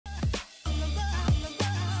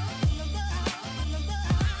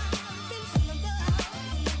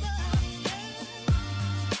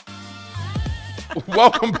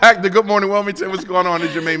Welcome back to Good Morning Wilmington. What's going on?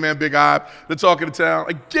 It's your main man, Big Ive, the talk of the town.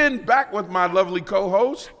 Again, back with my lovely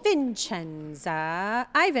co-host, Vincenza.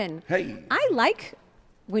 Ivan. Hey. I like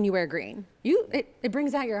when you wear green. It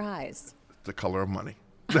brings out your eyes. The color of money.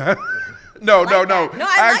 No, No. I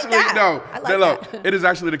like Actually, that. no. I like Look, that. it is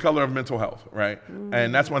actually the color of mental health, right?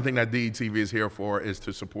 And that's one thing that DETV is here for, is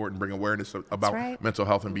to support and bring awareness about right. mental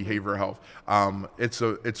health and behavioral health.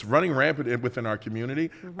 It's running rampant within our community,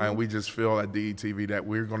 and we just feel at DETV that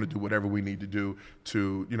we're going to do whatever we need to do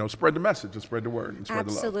to, spread the message and spread the word and spread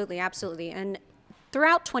the love. Absolutely. And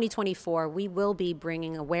throughout 2024, we will be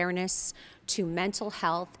bringing awareness to mental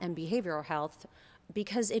health and behavioral health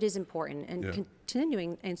because it is important, and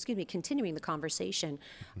continuing the conversation,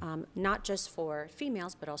 not just for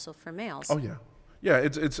females but also for males. Oh yeah. Yeah,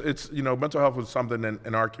 it's mental health was something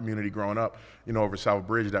in our community growing up, over South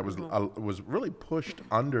Bridge that was really pushed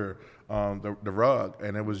under the rug,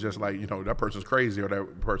 and it was just like, that person's crazy or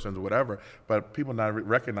that person's whatever, but people not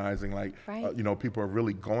recognizing people are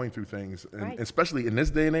really going through things, and especially in this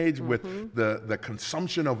day and age with the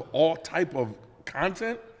consumption of all type of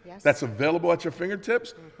content. Yes. That's available at your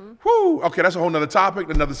fingertips. Whoo! Okay, that's a whole nother topic,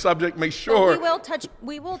 another subject. Make sure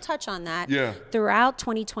we will touch on that Yeah. throughout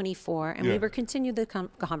 2024, and Yeah. we will continue the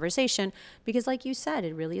conversation because, like you said,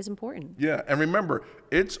 it really is important. Yeah, and remember,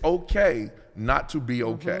 it's okay not to be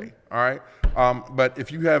okay. All right, but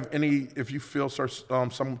if you feel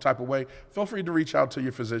some type of way, feel free to reach out to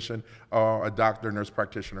your physician or a doctor, nurse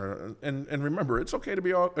practitioner, and remember, it's okay to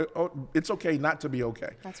be it's okay not to be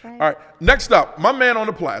okay. That's right. All right, next up, my man on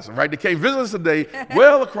the plaza, right? They came visit us today,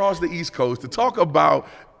 well across the East Coast, to talk about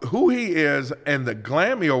who he is, and the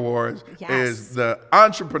Glammy Awards is the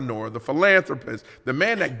entrepreneur, the philanthropist, the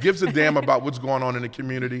man that gives a damn about what's going on in the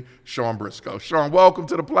community, Shawn Briscoe. Shawn, welcome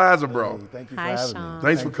to the plaza, bro. Hey, thank you for Hi, having Shawn. me.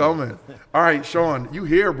 Thanks for coming. All right, Shawn, you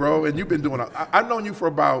here, bro, and you've been doing I've known you for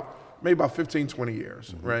maybe about 15, 20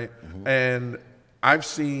 years, right? And I've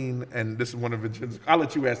seen, and this is one of Vincenzo's, I'll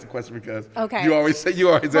let you ask the question because you always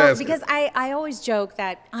ask. Because I always joke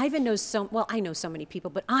that Ivan knows I know so many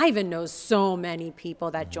people, but Ivan knows so many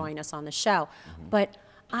people that join us on the show. But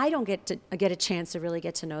I don't get a chance to really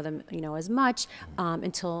get to know them, as much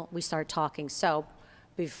until we start talking. So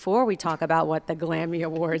before we talk about what the Glammy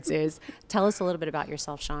Awards is, tell us a little bit about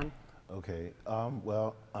yourself, Shawn. Okay. I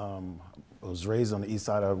was raised on the east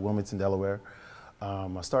side of Wilmington, Delaware.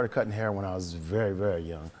 I started cutting hair when I was very, very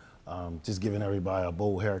young. Just giving everybody a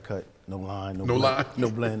bowl haircut, no line,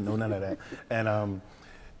 no blend, no none of that. And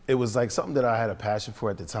it was like something that I had a passion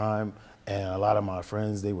for at the time. And a lot of my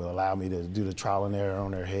friends, they would allow me to do the trial and error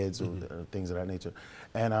on their heads or things of that nature.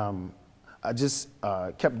 And I just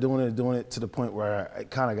kept doing it to the point where I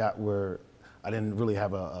kind of got where I didn't really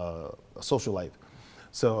have a social life.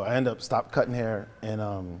 So I stopped cutting hair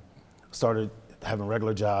and started having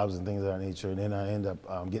regular jobs and things of that nature. And then I ended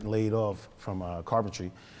up getting laid off from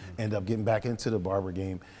carpentry, ended up getting back into the barber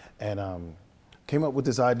game, and came up with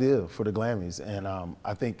this idea for the Glammys. And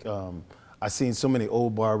I think I've seen so many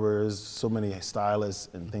old barbers, so many stylists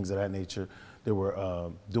and things of that nature that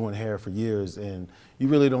were doing hair for years, and you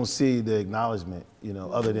really don't see the acknowledgement,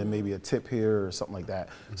 other than maybe a tip here or something like that.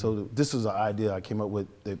 So this was an idea I came up with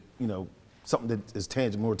that, something that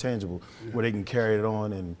is more tangible, where they can carry it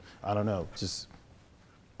on, and I don't know, just.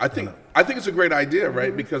 I think it's a great idea,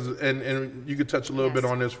 right? Because and you could touch a little bit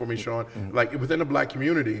on this for me, Shawn. Like within the Black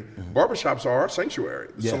community, barbershops are our sanctuary.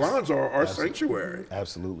 Salons are our sanctuary.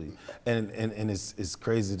 Absolutely, and it's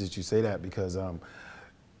crazy that you say that because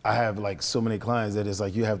I have like so many clients that it's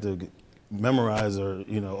like you have to memorize or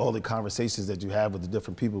all the conversations that you have with the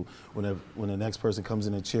different people. When the next person comes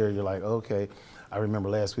in the chair, you're like, okay. I remember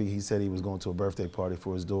last week he said he was going to a birthday party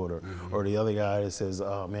for his daughter, or the other guy that says,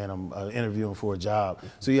 "Oh man, I'm interviewing for a job."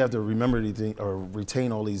 So you have to remember or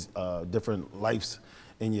retain all these different lives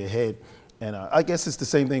in your head, and I guess it's the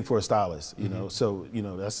same thing for a stylist, So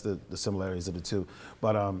that's the similarities of the two,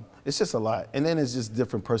 but it's just a lot, and then it's just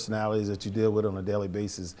different personalities that you deal with on a daily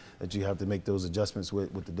basis that you have to make those adjustments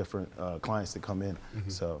with the different clients that come in.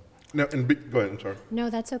 So. No, go ahead. I'm sorry. No,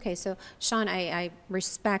 that's okay. So, Shawn, I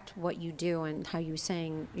respect what you do and how you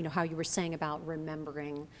were saying about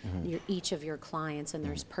remembering each of your clients and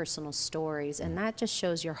their personal stories, and that just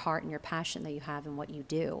shows your heart and your passion that you have in what you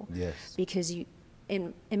do. Yes. Because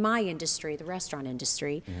in my industry, the restaurant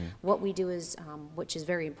industry, what we do is, which is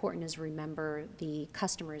very important, is remember the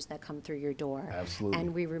customers that come through your door. Absolutely.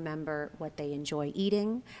 And we remember what they enjoy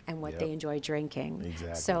eating and what they enjoy drinking.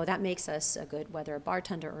 Exactly. So that makes us a good, whether a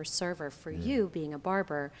bartender or server, for you being a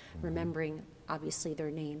barber, remembering obviously their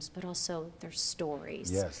names, but also their stories.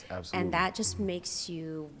 Yes, absolutely. And that just makes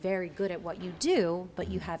you very good at what you do, but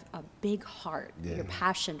you have a big heart. Yeah. You're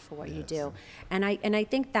passionate for what you Yes. do. And I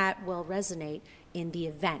think that will resonate in the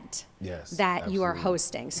event Yes, that you are absolutely.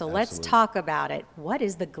 hosting. So let's Absolutely. talk about it. What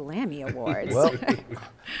is the Glammy Awards? Well,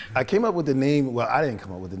 I came up with the name. Well, I didn't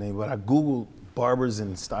come up with the name, but I Googled Barbers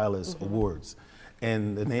and Stylists Awards,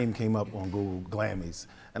 and the name came up on Google, Glammys.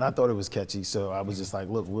 And I thought it was catchy, so I was just like,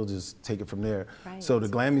 look, we'll just take it from there. Right. So the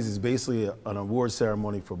Glammys is basically an award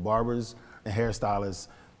ceremony for barbers and hairstylists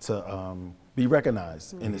to be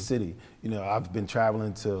recognized in the city. You know, I've been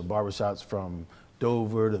traveling to barbershops from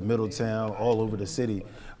Dover to Middletown, all over the city,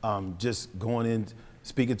 just going in,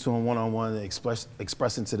 speaking to them one-on-one,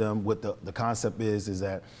 expressing to them what the concept is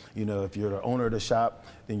that, you know, if you're the owner of the shop,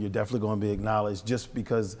 then you're definitely going to be acknowledged, just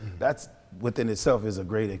because that's within itself is a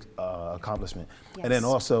great accomplishment. Yes. And then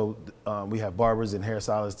also, we have barbers and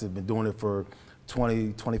hairstylists that have been doing it for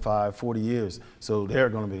 20, 25, 40 years. So they're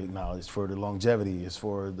going to be acknowledged for the longevity, it's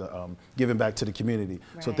for the giving back to the community.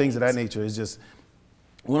 So things of that nature is just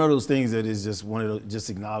one of those things that is just just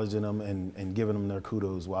acknowledging them and giving them their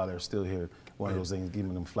kudos while they're still here. One of those things,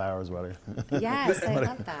 giving them flowers while they're. Yes, I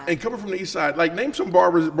love that. And coming from the east side, like name some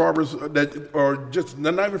barbers that, or just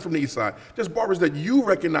not even from the east side, just barbers that you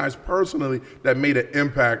recognize personally that made an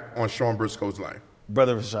impact on Shawn Briscoe's life.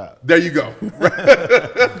 Brother Rashad. There you go.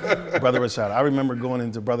 Brother Rashad. I remember going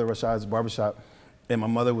into Brother Rashad's barbershop, and my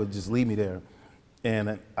mother would just leave me there.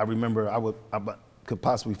 And I remember I could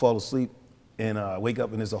possibly fall asleep and wake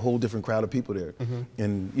up, and there's a whole different crowd of people there.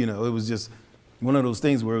 And, you know, it was just one of those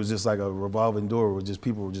things where it was just like a revolving door where just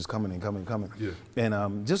people were just coming and coming and coming. Yeah.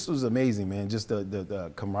 And just was amazing, man. Just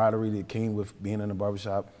the camaraderie that came with being in the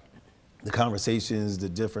barbershop, the conversations, the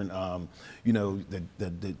different, you know, the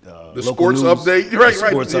local sports news, update, the right,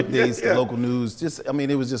 sports right. updates, Yeah. the local news. Just, I mean,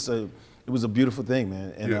 it was just it was a beautiful thing,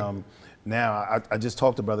 man. And now I just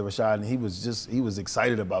talked to Brother Rashad, and he was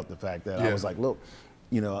excited about the fact that I was like, look,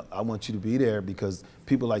 you know, I want you to be there because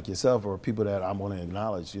people like yourself are people that I want to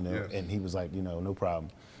acknowledge, you know. Yes. And he was like, you know, no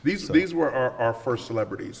problem. These were our first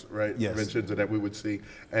celebrities, right? Yes. Vincenzo, that we would see.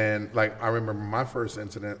 And like, I remember my first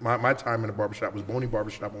incident, my time in the barbershop was Boney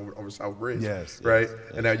Barbershop over South Bridge. Yes, right?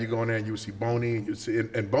 yes. And now you go in there and you would see Boney, you see,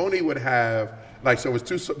 and Boney would have, like, so it was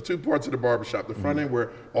two parts of the barbershop. The front end where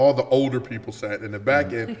all the older people sat, and the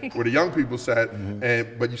back end where the young people sat,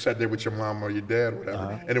 but you sat there with your mom or your dad or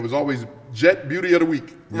whatever. And it was always Jet Beauty of the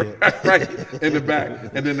Week, right, in the back.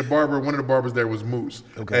 And then one of the barbers there was Moose.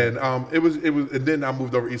 Okay. And and then I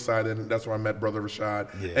moved over east side, and that's where I met Brother Rashad.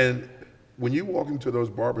 Yeah. And when you walk into those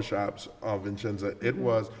barbershops, Vincenzo, it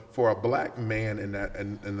was, for a black man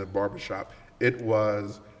in the barbershop, it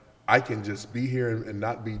was, I can just be here and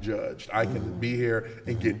not be judged. I can be here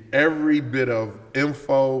and get every bit of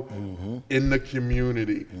info in the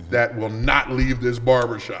community that will not leave this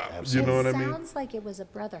barbershop. You know what I mean? It sounds like it was a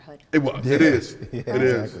brotherhood. It was. It is. Yeah, It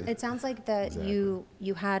is. exactly. It sounds like that you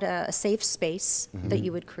had a safe space that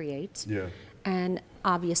you would create. Yeah. And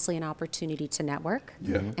obviously an opportunity to network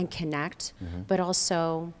and connect, but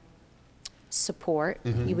also support.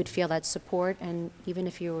 You would feel that support, and even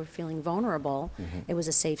if you were feeling vulnerable, it was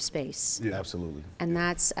a safe space. Yeah. Absolutely. And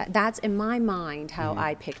that's in my mind how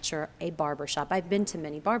I picture a barbershop. I've been to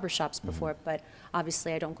many barbershops before, but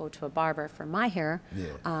obviously I don't go to a barber for my hair.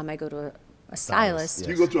 Yeah. I go to a stylist.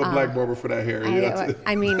 You go to a black barber for that hair.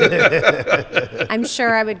 I mean, I'm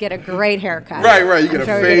sure I would get a great haircut. Right. You get I'm a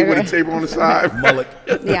sure I would fade get with a a- taper on the side. Mullet.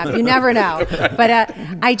 Yeah, you never know. But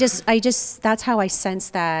I just that's how I sense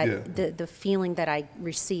that Yeah. the feeling that I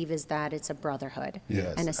receive is that it's a brotherhood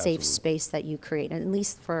Yes, and a safe absolutely. space that you create, and at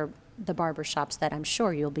least for the barbershops that I'm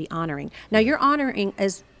sure you'll be honoring. Now you're honoring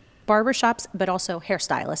as barbershops, but also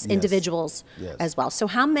hairstylists, individuals Yes. as well. So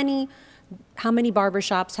how many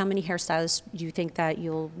barbershops, how many hairstylists do you think that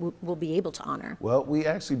will be able to honor? Well, we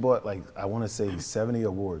actually bought, like, I want to say 70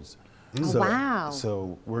 awards. Oh, wow.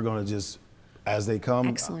 So we're going to just, as they come,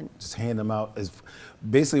 Excellent. just hand them out.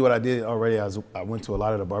 Basically what I did already, I went to a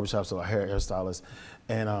lot of the barbershops, or hairstylists,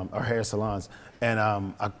 and our hair salons, and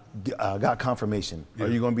I got confirmation. Yeah. Are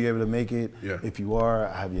you going to be able to make it? Yeah. If you are,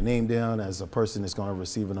 I have your name down as a person that's going to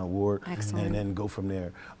receive an award. Excellent. And then go from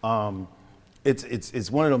there.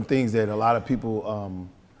 It's one of them things that a lot of people,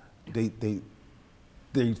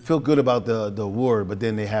 they feel good about the award, but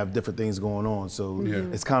then they have different things going on. So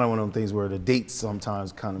it's kind of one of them things where the dates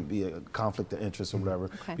sometimes kind of be a conflict of interest or whatever.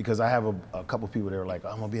 Okay. Because I have a couple people that are like,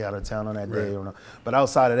 I'm gonna be out of town on that day or not. But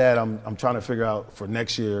outside of that, I'm trying to figure out for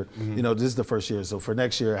next year. You know, this is the first year, so for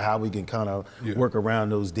next year, how we can kind of work around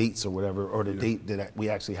those dates or whatever, or the date that we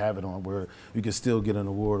actually have it on, where you can still get an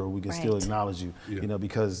award or we can still acknowledge you. You know,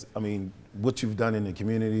 because I mean, what you've done in the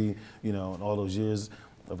community, you know, in all those years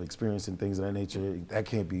of experience and things of that nature, that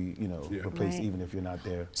can't be, you know, replaced even if you're not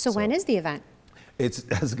there. So when is the event?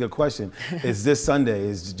 That's a good question. It's this Sunday.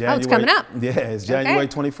 It's January. Oh, it's coming up. Yeah, it's January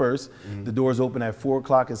 21st. The doors open at 4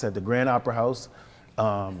 o'clock. It's at the Grand Opera House.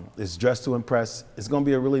 It's Dressed to Impress. It's going to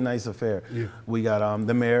be a really nice affair. We got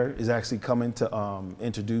the mayor is actually coming to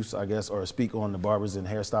introduce, I guess, or speak on the barbers and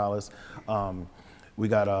hairstylists. We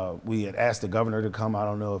had asked the governor to come. I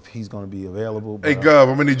don't know if he's going to be available. But, hey, Gov,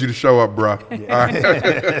 I'm gonna need you to show up, bro.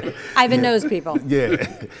 Ivan knows people.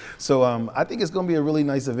 So I think it's going to be a really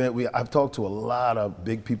nice event. I've talked to a lot of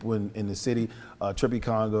big people in the city, Trippie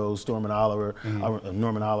Congo,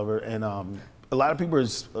 Norman Oliver, and a lot of people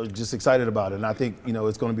are just excited about it. And I think, you know,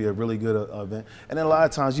 it's going to be a really good event. And then a lot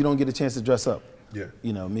of times you don't get a chance to dress up.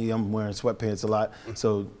 You know, me, I'm wearing sweatpants a lot.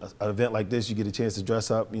 So an event like this, you get a chance to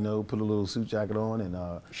dress up, you know, put a little suit jacket on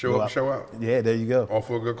and show up, show out. Yeah, there you go. All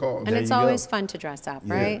for a good cause. And it's always fun to dress up,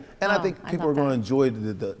 right? And I think people are going to enjoy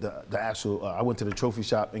the actual, I went to the trophy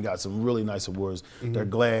shop and got some really nice awards. They're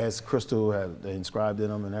glass, crystal, have they inscribed in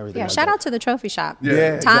them and everything. Yeah, like shout that. out to the trophy shop.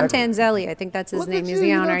 Tom Tom Tanzelli, I think that's his name. He's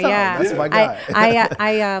the owner. That's my guy.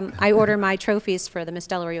 I order my trophies for the Miss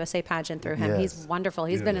Delaware USA pageant through him. He's wonderful.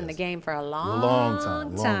 He's been in the game for a long time.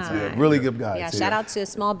 Yeah, really good guy. Yeah, shout out to a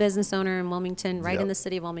small business owner in Wilmington, right in the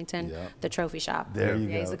city of Wilmington, the trophy shop. There you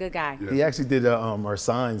go. He's a good guy. He actually did our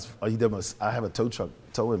signs. He did I have a tow truck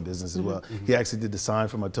towing business as well. He actually did the sign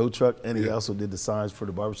for my tow truck, and he also did the signs for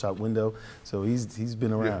the barbershop window. So he's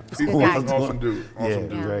been around. He's an awesome dude. Awesome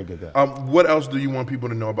dude. Very good guy. What else do you want people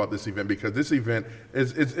to know about this event? Because this event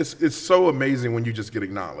it's so amazing when you just get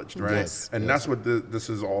acknowledged, right? And that's what this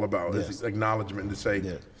is all about, is acknowledgement to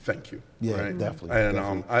say thank you. Right? Definitely.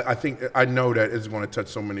 And I know that it's going to touch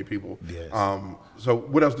so many people. So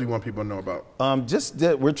what else do you want people to know about? Just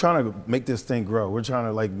that we're trying to make this thing grow. We're trying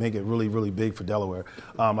to like make it really, really big for Delaware.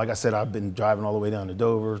 Like I said, I've been driving all the way down to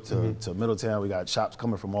Dover to Middletown. We got shops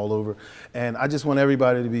coming from all over, and I just want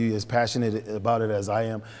everybody to be as passionate about it as I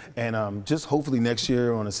am. And just hopefully next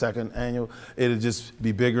year on the second annual, it'll just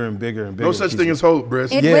be bigger and bigger and bigger. No such thing as hope,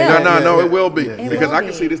 Briss. It will. No, it will be, because will I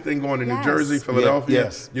can see this thing going to New Jersey,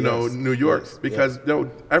 Philadelphia, you know, New York, because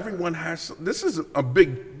everyone has. This is a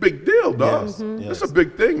big deal, dog. It's a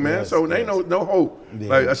big thing, man. So there ain't no hope.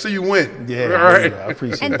 Like, I see you win. All right. I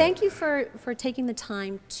appreciate it. And thank you for taking the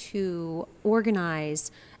time to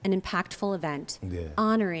organize an impactful event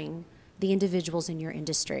honoring the individuals in your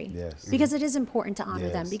industry. Because it is important to honor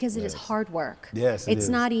them, because it is hard work. It's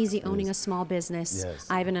not easy owning a small business.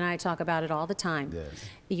 Ivan and I talk about it all the time.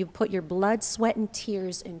 You put your blood, sweat, and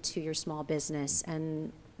tears into your small business,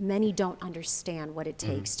 and many don't understand what it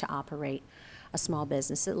takes to operate a small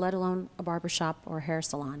business, let alone a barbershop or a hair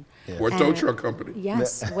salon. Or a tow truck company.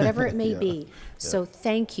 Yes, whatever it may be. So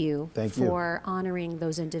thank you for honoring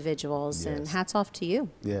those individuals, and hats off to you.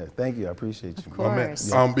 Yeah, thank you. I appreciate you. Of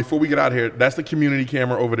course. Before we get out of here, that's the community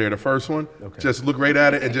camera over there, the first one. Just look right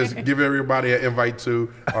at it and just give everybody an invite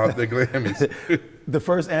to the Grammys. The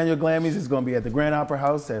first annual Grammys is going to be at the Grand Opera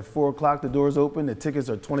House at 4 o'clock. The doors open. The tickets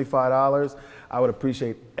are $25. I would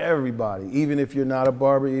appreciate everybody, even if you're not a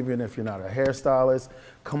barber, even if you're not a hairstylist,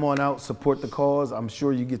 come on out, support the cause. I'm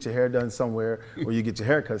sure you get your hair done somewhere or you get your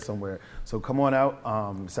hair cut somewhere. So come on out.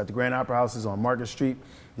 It's at the Grand Opera House. It's on Market Street.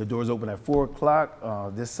 The doors open at 4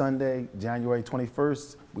 o'clock this Sunday, January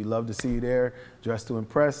 21st. We love to see you there. Dressed to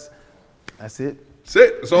Impress. That's it. That's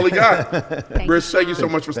it. That's all he got. Briss, thank you so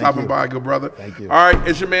much for stopping by, good brother. Thank you. All right,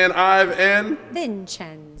 it's your man, Ive and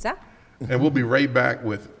Vincenza. And we'll be right back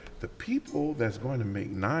with the people that's going to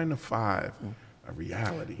make 9 to 5 a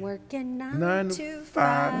reality. Working 9 to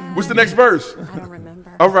 5. What's the next verse? I don't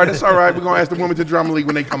remember. All right, it's all right. We're going to ask the Wilmington Drama League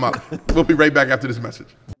when they come up. We'll be right back after this message.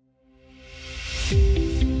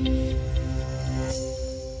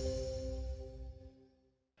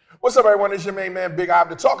 What's up, everyone? It's your main man, Big Ive,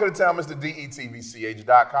 the talk of the town, Mr.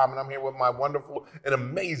 DETVCH.com, and I'm here with my wonderful and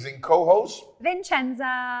amazing co-host,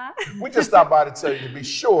 Vincenza. We just stopped by to tell you to be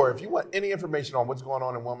sure, if you want any information on what's going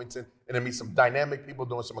on in Wilmington and to meet some dynamic people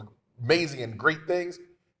doing some amazing and great things,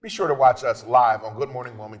 be sure to watch us live on Good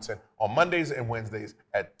Morning Wilmington on Mondays and Wednesdays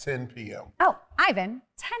at 10 p.m. Oh, Ivan,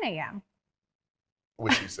 10 a.m.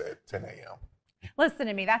 Which he said, 10 a.m. Listen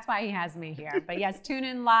to me. That's why he has me here. But yes, tune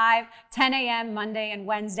in live, 10 a.m. Monday and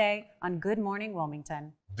Wednesday on Good Morning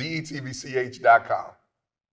Wilmington. DETVCH.com.